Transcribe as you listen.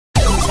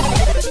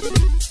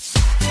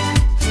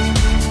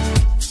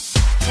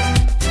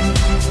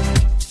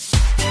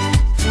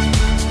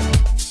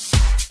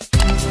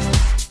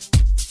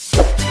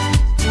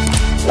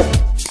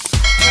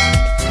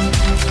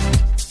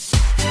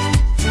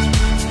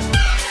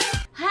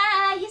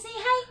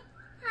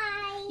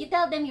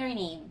Them your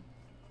name.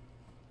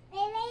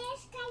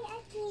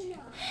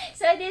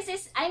 So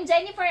I'm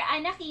Jennifer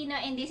Anakino,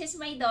 and this is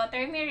my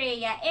daughter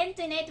Mireya, and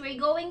tonight we're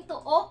going to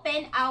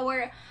open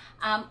our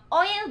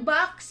oil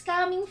box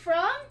coming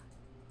from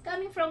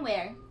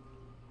where?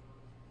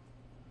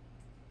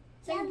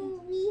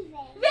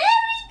 Youngliving.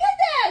 Very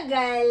good,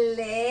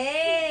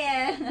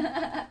 galing.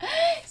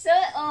 So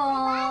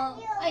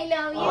I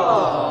love you.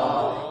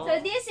 So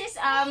this is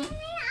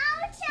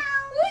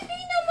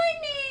hindi naman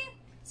eh.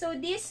 So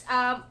this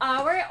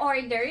our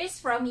orders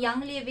from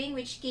Young Living,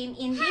 which came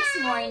in this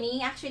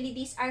morning. Actually,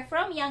 these are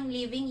from Young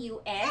Living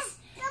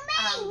US.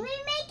 We're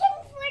making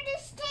for the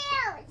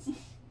scales.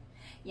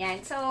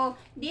 Yan. So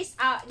these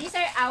are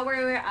our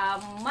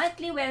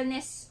monthly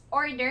wellness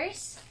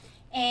orders,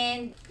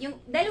 and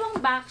yung dalawang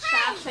box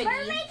siya actually.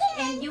 We're making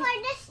and it yung for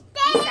the scales.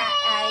 isa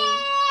ay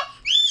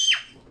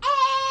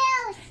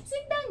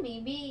sit down,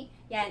 baby.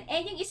 Yan.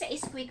 And yung isa is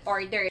quick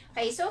order.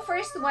 Okay, so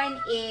first one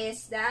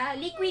is the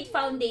liquid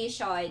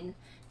foundation.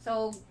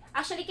 So,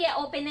 actually, kaya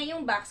open na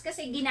yung box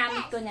kasi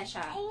ginamit ko na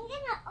siya. I'm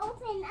gonna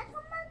open. Ako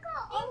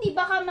mag-open. Hindi,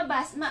 baka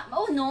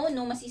oh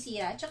no,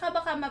 masisira. Tsaka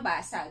baka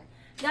mabasag.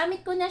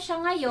 Gamit ko na siya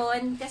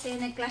ngayon kasi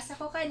nag-class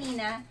ako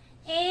kanina.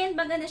 And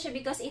maganda siya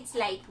because it's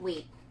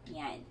lightweight.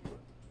 Yan.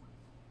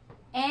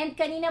 And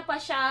kanina pa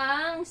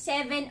siyang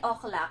 7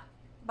 o'clock.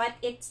 But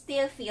it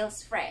still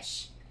feels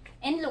fresh.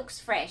 And looks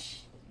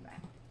fresh.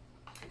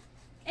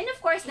 And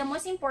of course, the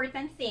most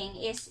important thing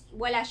is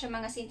wala siya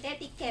mga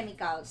synthetic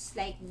chemicals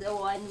like the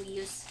one we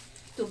used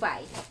to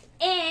buy.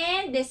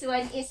 And this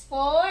one is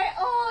for,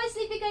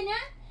 sleepy ka na?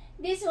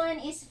 This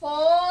one is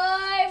for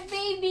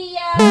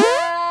Baby.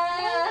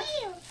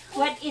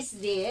 What is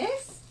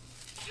this?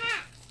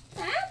 Cat.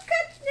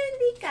 Cat,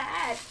 hindi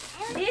cat.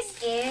 This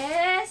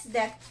is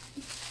the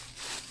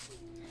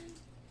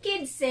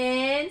Kids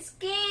Sense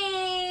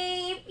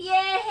Cape.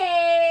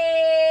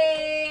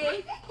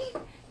 Yay!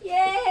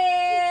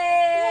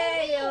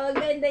 Yay! Oh,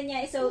 ganda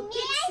niya. So,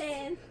 Kids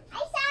Sense.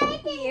 I saw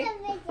it in the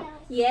video.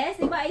 Yes,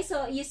 diba?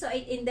 You saw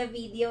it in the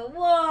video.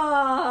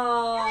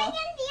 Wow! I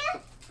can be a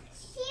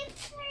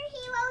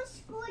superhero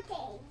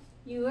scooting.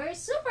 You are a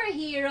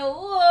superhero.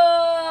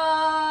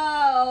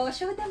 Wow!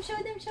 Show them, show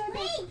them, show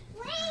them. Wait.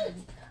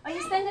 Oh,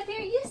 you stand up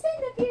here. You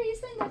stand up here. You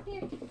stand up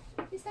here.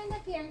 You stand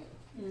up here.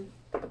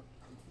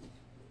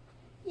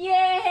 Yay!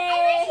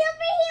 I'm a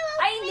superhero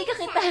Ay, hindi ka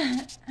kita.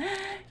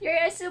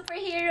 You're a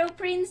superhero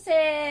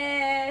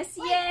princess.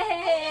 Wait, Yay!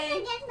 I'm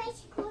gonna get my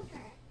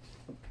scooter.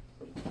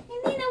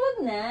 Hindi na, wag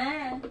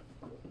na.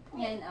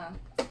 Yan,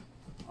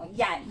 oh,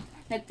 yan.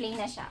 Nag-play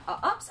na siya.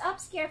 Oh,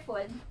 ops,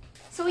 careful.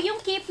 So,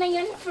 yung cape na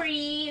yun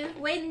free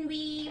when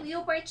you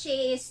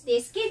purchase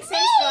this Kids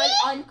Central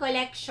on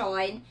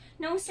collection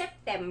noong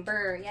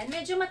September. Yan,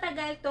 medyo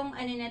matagal tong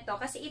ano na to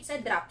kasi it's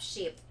a drop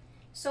ship.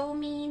 So,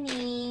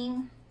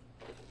 meaning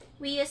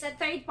we use a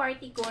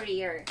third-party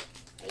courier.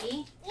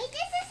 Okay? Wait,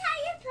 this is how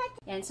you put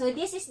it. Yan. So,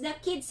 this is the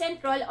Kids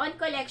Central on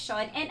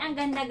collection. And ang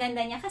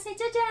ganda-ganda niya kasi,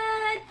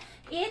 jajan!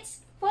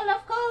 It's full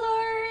of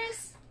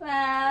colors.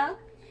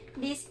 Wow!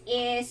 This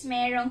is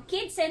merong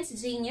Kids Sense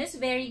Genius.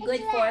 Very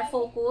good for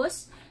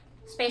focus.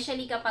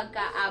 Especially kapag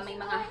may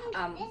mga,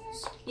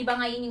 iba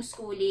ngayon yung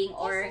schooling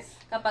or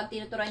kapag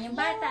tinuturuan yung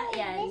bata.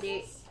 Yan.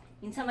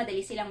 Minsan madali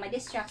silang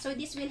ma-distract. So,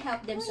 this will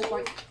help them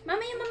support.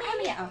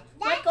 Mamaya. Oh.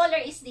 What color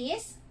is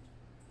this?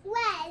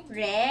 Red.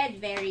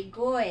 Red, very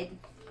good.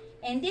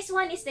 And this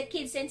one is the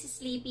Kids Sense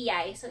Sleepy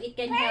Eye. So, it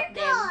can help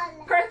them.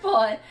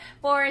 Purple.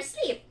 For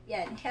sleep.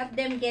 Yan. Help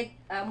them get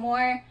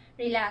more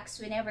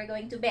relaxed whenever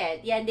going to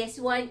bed. Yan. This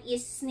one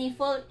is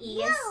Sniffle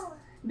is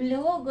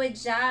blue.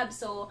 Good job.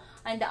 So,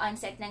 on the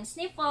onset ng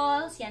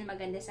sniffles. Yan.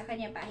 Maganda sa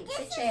kanya. Pahid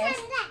sa chest.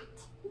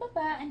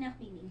 Baba,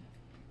 anak, baby.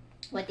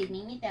 What did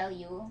Mimi tell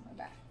you?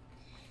 Baba.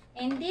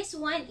 And this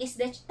one is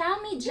the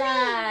Tummy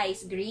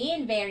Jies.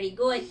 Green. Very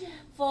good.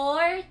 For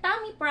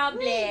tummy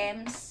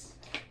problems.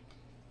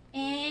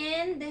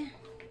 And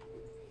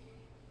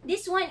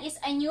this one is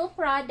a new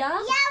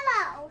product.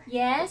 Yellow.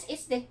 Yes,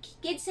 it's the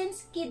Kids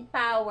Sense Kid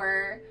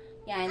Power.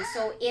 Yan.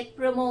 So, it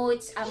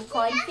promotes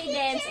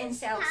confidence and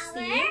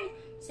self-esteem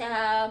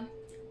sa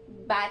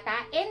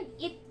bata. And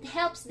it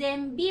helps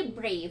them be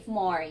brave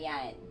more.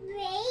 Yan.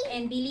 Brave?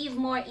 And believe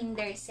more in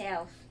their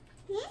self.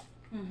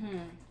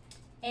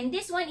 And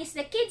this one is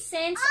the Kids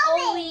Sense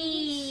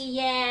Owie.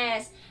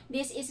 Yes.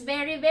 This is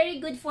very, very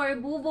good for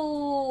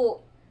boo-boo.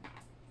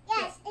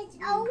 Yes, it's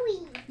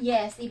Owie.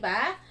 Yes,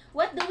 diba?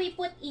 What do we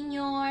put in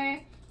your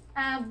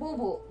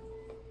boo-boo?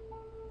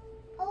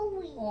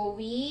 Owie.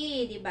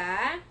 Owie,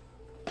 diba?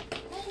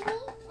 Maybe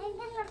I'm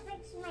gonna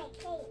fix my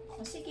cake. O,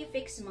 sige,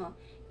 fix mo.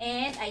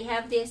 And I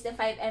have this, the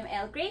 5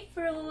 ml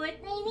grapefruit,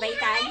 Maybe vitality.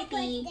 how I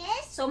put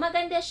this? So,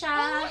 maganda siya.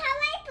 Maybe how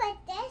I put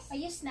this? Oh,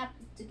 you snap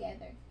it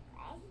together.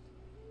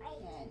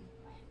 Yan.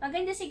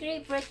 Maganda si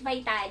grapefruit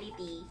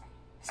vitality,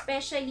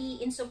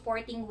 especially in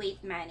supporting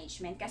weight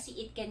management kasi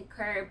it can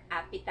curb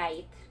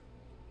appetite.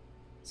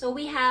 So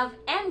we have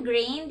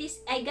M-grain.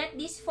 I got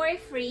this for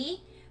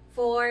free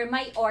for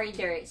my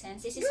order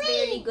since this is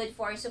very good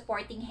for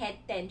supporting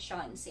head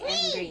tension, si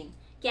M-grain.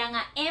 Kaya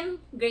nga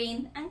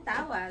M-grain ang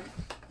tawag.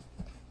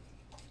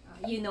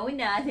 You know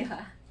na, di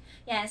ba?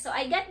 Yan. So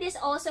I got this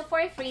also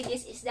for free.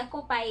 This is the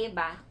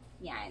Copaiba.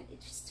 Yan.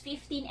 It's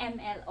 15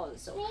 ml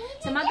also.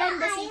 So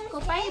maganda si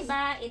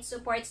Copaiba. It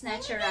supports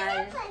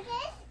natural.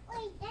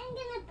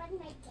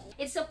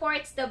 It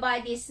supports the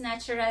body's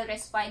natural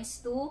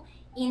response to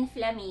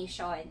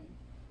inflammation.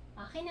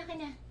 Okay na,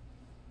 na.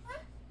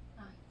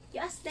 You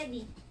ask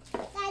Daddy.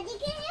 Daddy,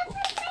 can you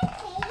put my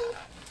face?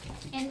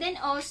 And then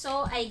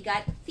also, I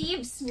got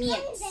Thieves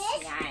Meats.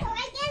 Yan.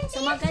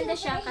 So, So maganda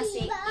siya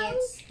kasi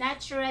it's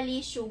naturally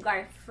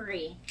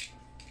sugar-free.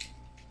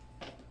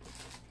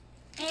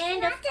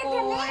 And of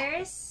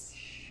course,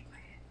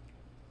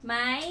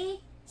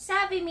 my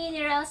Savvy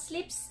Minerals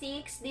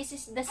lipsticks. This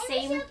is the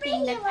same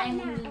thing that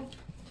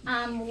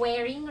I'm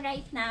wearing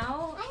right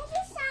now.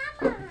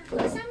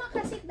 Kasama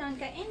ka, sit down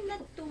ka, and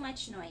not too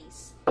much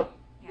noise.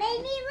 Yan.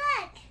 Baby,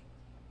 look.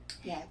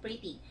 Yeah,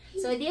 pretty.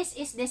 So, this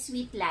is the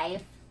Sweet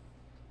Life.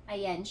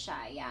 Ayan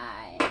siya,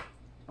 yan.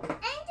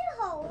 And to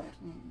hold.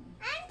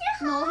 And to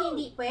hold. No,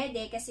 hindi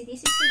pwede kasi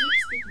this is a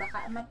lipstick, baka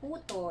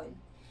maputol.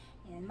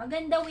 Yan.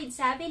 Maganda with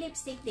Savvy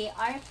lipstick, they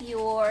are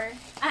pure.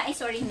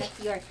 Sorry, not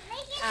pure.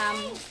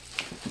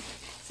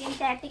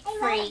 Synthetic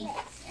free.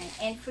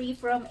 And free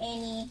from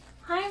any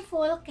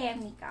harmful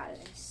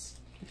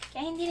chemicals.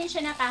 Kaya hindi rin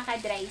siya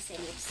nakaka-dry sa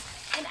lips.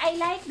 And I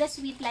like the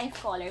Sweet Life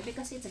color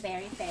because it's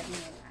very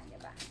feminine.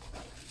 Diba?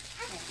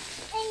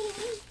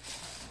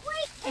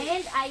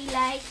 And I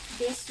like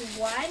this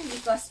one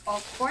because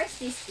of course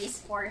this is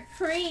for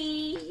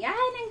free. Yan,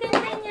 ang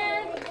ganda niya.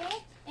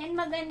 And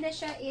maganda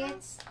siya,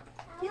 it's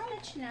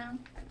touch lang.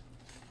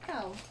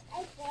 Ikaw.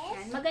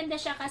 Yan, maganda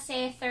siya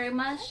kasi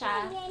thermal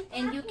siya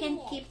and you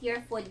can keep your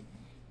food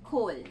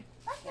cool.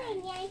 I'm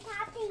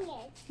tapping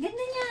it.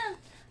 Ganda niya.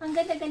 Ang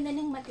ganda-ganda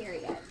ng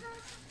material.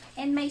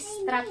 And may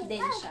strap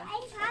din siya.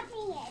 I'm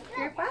tapping it.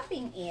 You're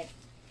popping it.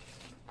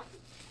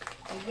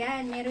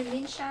 Ayan, meron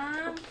din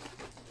siyang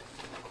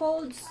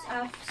cold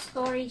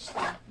storage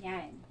na.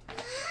 Yan.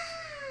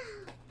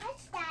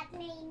 What's that,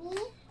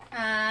 Mamie?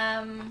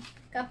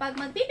 Kapag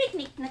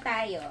magpipiknik na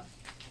tayo,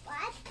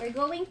 What? we're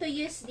going to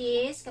use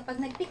this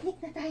kapag nagpiknik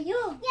na tayo.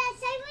 Yes,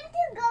 I want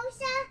to go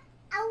sa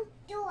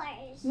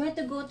outdoors. You want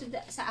to go to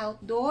sa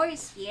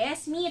outdoors?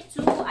 Yes, me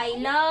too. I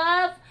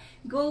love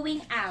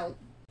going out.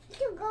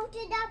 To go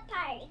to the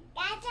park.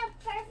 That's a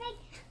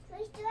perfect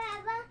place to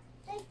have a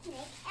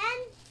picnic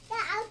and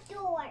the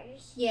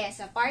outdoors.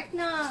 Yes, a park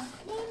na.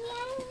 Maybe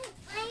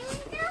I'm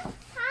the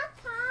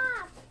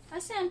pop-pop.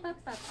 Asan,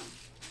 papa?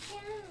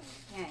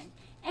 Yeah. Yan.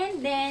 And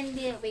then,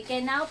 we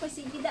can now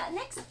proceed to the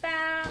next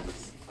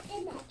box. The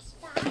next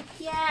box.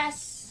 Yes.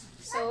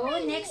 So,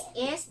 next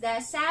is the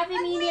Savvy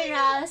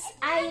Minerals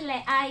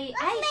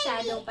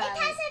eyeshadow It bag.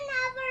 has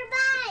another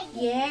bag.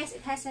 Yes,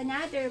 it has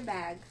another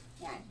bag.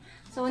 Yan.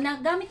 So,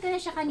 nagamit ko na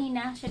siya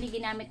kanina. Actually,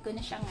 ginamit ko na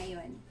siya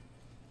ngayon.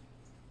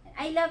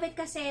 I love it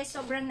kasi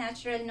sobrang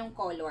natural ng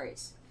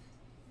colors.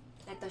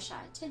 Ito siya.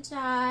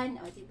 Tadyan!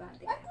 O, diba?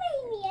 Look,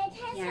 Mamie, it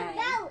has a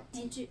belt.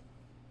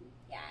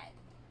 Yan.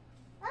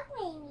 Look,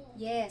 Mamie.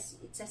 Yes,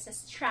 it's as a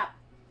strap.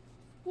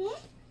 Hmm?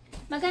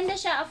 Maganda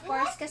siya, of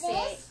course, What's kasi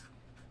this?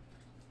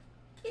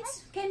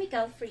 it's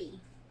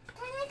chemical-free.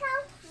 Can I go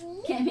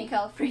free?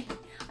 Chemical-free.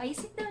 Oh, you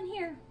sit down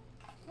here.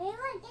 Hey,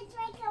 look, it's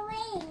like a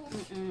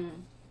ring.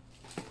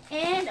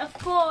 And, of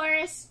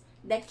course,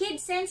 the Kid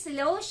Sense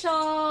Lotion.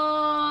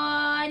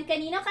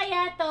 Kanino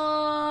kaya to?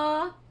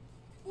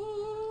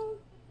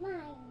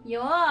 Mine.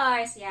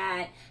 Yours.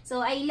 Yan. So,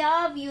 I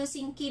love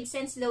using Kid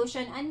Sense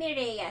Lotion on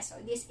Mireya. So,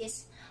 this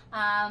is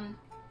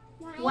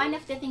one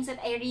of the things that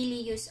I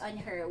really use on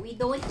her. We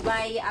don't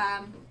buy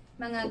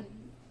mga...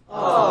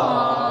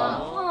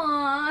 Aww.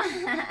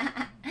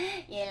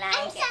 You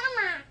like it?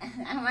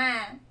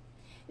 Sama.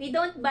 We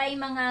don't buy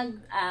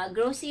mga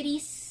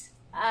groceries,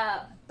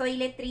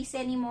 toiletries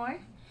anymore.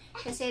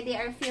 Kasi they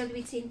are filled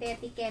with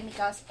synthetic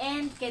chemicals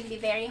and can be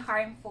very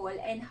harmful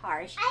and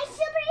harsh I to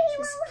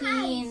superhero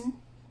skin. hugs.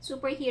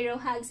 Superhero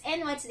hugs.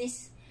 And what's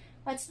this?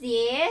 What's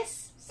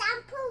this?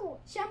 Shampoo.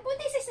 Shampoo.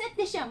 This is not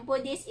the shampoo.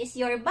 This is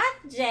your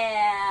bath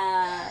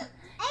gel.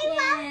 I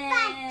love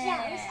bath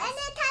gels. And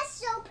it has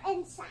soap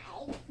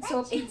inside.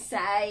 Soap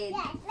inside.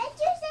 Yes, let's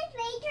use it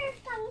later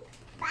from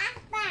bath.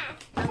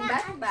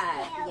 Pang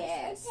bath,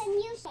 yes. It's a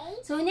new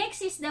shape. So, next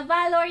is the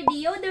Valor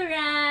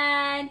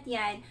deodorant.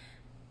 Yan.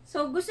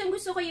 So,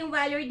 gustong-gusto ko yung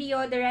Valor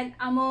deodorant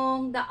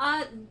among the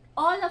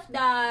all of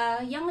the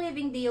Young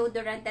Living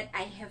deodorant that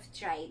I have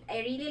tried.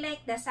 I really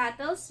like the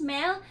subtle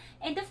smell.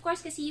 And of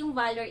course, kasi yung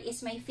Valor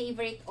is my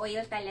favorite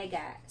oil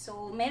talaga.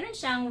 So, meron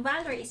siyang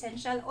Valor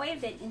Essential Oil,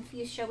 then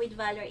infused siya with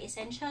Valor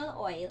Essential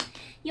Oil.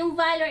 Yung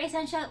Valor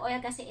Essential Oil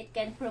kasi it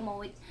can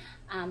promote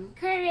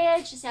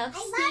courage,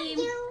 self-esteem.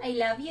 I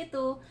love you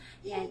too.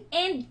 Yan.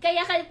 And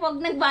kaya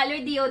kapag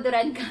nag-Valor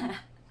deodorant ka,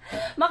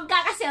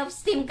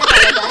 magkaka-self-esteem ka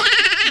talaga.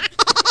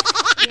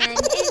 Yan.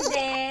 And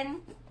then,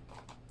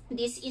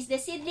 this is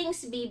the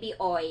Seedlings Baby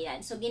Oil.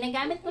 Yan. So,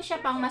 ginagamit ko siya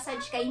pang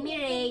massage kay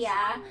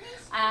Mireya.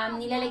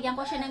 Nilalagyan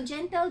ko siya ng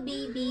Gentle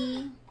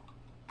Baby.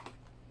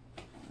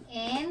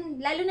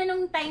 And, lalo na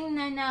nung time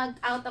na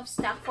nag-out of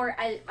stock for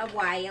a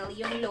while,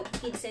 yung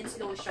Kids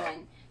Sense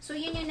Lotion. So,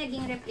 yun yung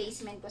naging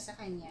replacement ko sa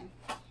kanya.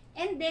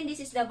 And then,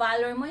 this is the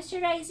Valor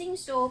Moisturizing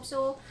Soap.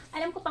 So,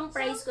 alam ko pang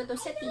price ko to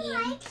sa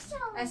team.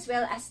 As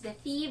well as the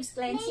Thieves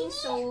Cleansing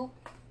Soap.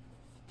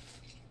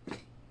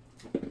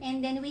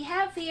 And then, we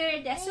have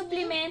here the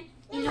supplement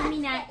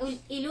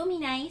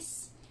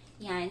Illuminize.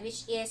 Yan,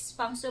 which is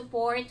pang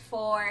support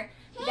for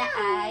the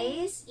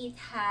eyes. It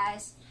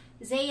has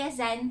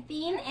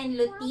zeaxanthin and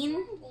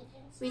lutein,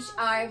 which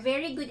are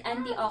very good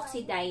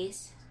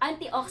antioxidants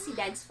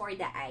for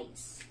the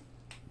eyes.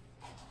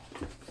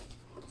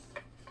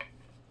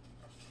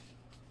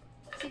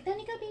 Sit down,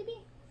 ikaw, baby.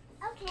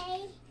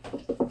 Okay.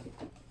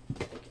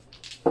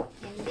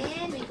 And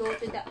then, we go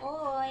to the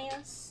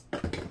oils.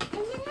 I'm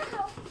gonna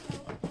help you.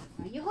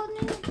 You hold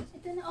na yan.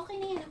 Ito na, okay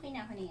na yan, okay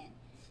na yan.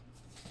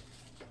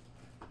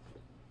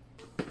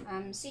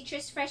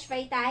 Citrus Fresh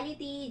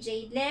Vitality,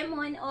 Jade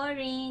Lemon,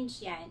 Orange,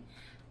 yan.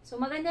 So,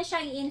 maganda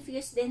siyang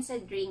i-infuse din sa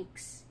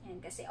drinks.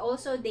 Yan, kasi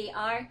also, they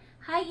are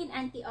high in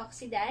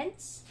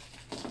antioxidants.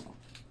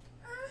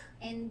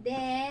 And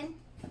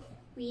then,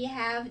 we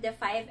have the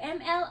 5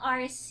 ml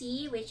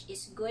RC, which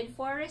is good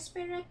for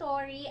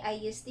respiratory. I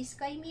use this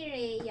kay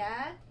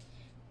Mireya.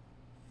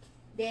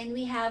 Then,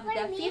 we have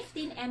the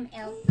 15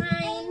 ml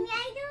Pine.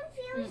 I don't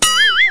feel so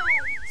good.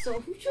 So, Are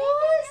you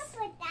gonna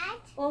put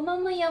that? oh,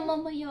 mamaya.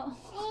 Are you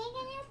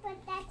gonna put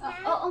that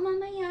now? Oo,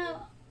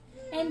 mamaya.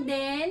 And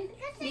then,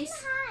 Because it's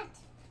hot.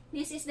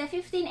 this is the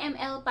 15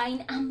 ml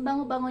Pine. Ang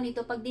bango-bango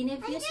nito. Pag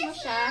dinifuse mo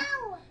siya,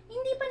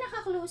 hindi pa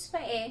naka-close pa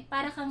eh.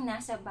 Para kang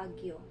nasa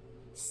Baguio.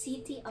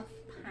 City of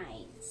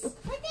Pines.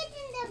 Put it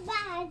in the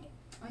bag.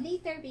 Oh,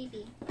 later,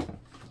 baby.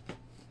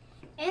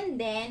 And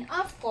then,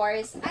 of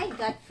course, I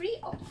got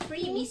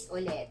freebies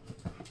ulit.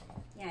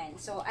 Yan.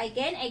 So,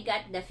 again, I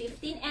got the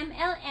 15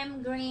 ml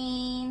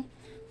M-Grain,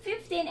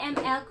 15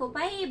 ml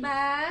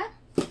Copaiba,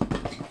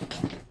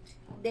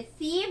 the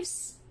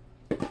Thieves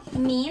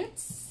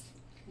Mints,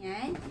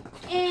 yan,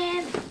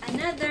 and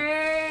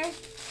another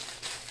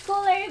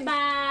cooler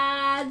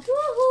bag.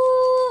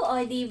 Woohoo!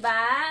 O,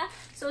 diba?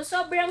 So,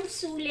 sobrang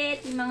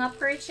sulit yung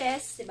mga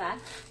purchase, diba?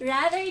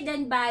 Rather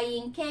than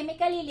buying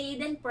chemically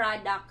laden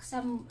products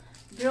sa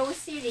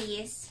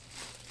groceries,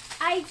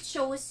 I've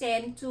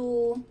chosen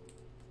to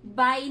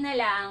buy na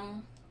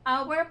lang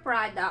our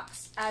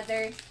products, what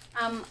do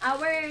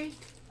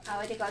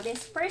you call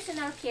this,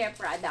 personal care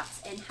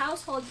products and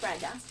household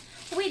products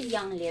with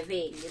Young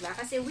Living, diba?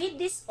 Kasi with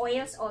these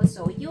oils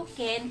also, you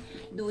can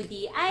do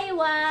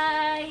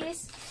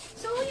DIYs.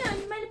 So,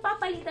 yun,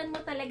 papalitan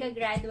mo talaga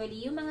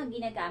gradually yung mga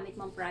ginagamit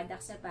mong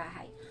products sa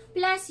bahay.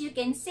 Plus, you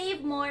can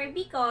save more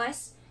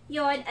because,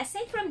 yun,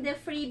 aside from the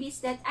freebies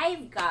that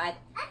I've got,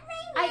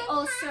 I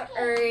also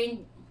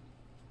earned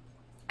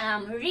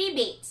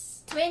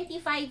rebates.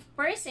 25%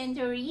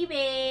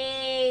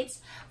 rebates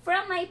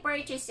from my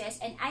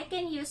purchases, and I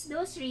can use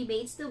those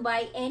rebates to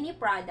buy any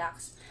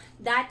products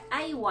that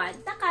I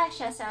want na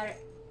kasya sa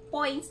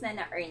points na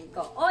na-earn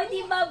ko. O,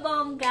 diba,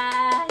 bongga?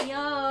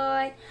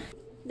 Yun.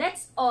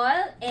 That's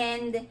all,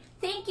 and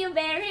thank you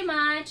very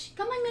much.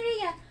 Come on,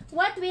 Mireya.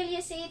 What will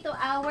you say to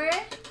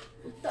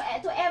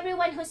to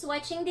everyone who's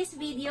watching this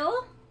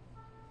video?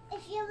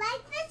 If you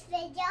like this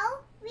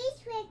video,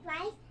 please click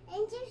like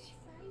and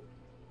subscribe.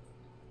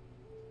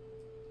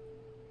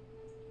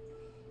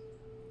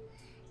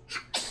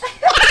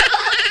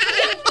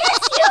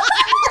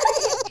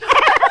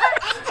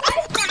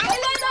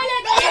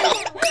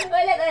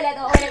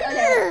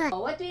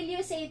 What will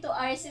you say to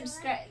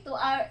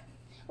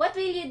what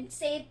will you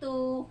say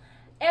to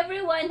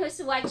everyone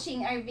who's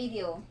watching our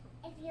video?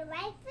 If you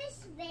like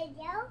this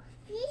video,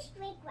 please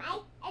click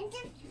like and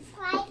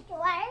subscribe to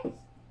our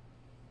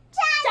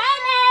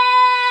channel!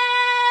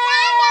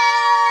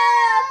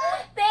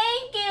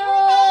 Thank you!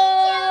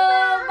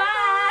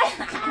 Bye!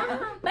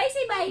 Bye,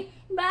 say bye!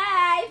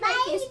 Bye!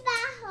 Bye,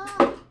 Baho!